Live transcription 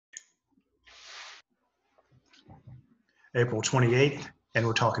April 28th, and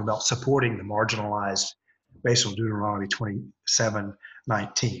we're talking about supporting the marginalized based on Deuteronomy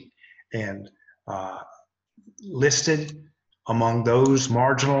 27:19. And listed among those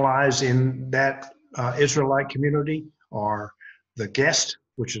marginalized in that Israelite community are the guest,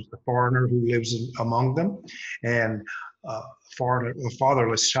 which is the foreigner who lives among them, and a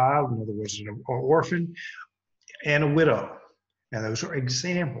fatherless child, in other words, an orphan, and a widow. And those are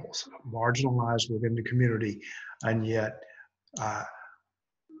examples of marginalized within the community, and yet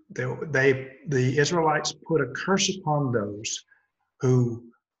the Israelites put a curse upon those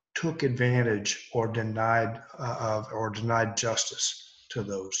who took advantage or denied justice to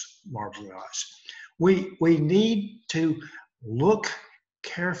those marginalized. We need to look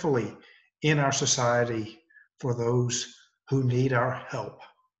carefully in our society for those who need our help,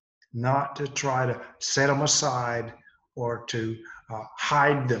 not to try to set them aside or to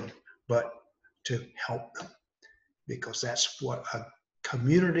hide them, but to help them, because that's what a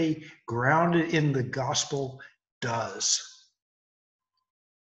community grounded in the gospel does.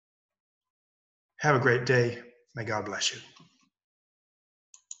 Have a great day. May God bless you.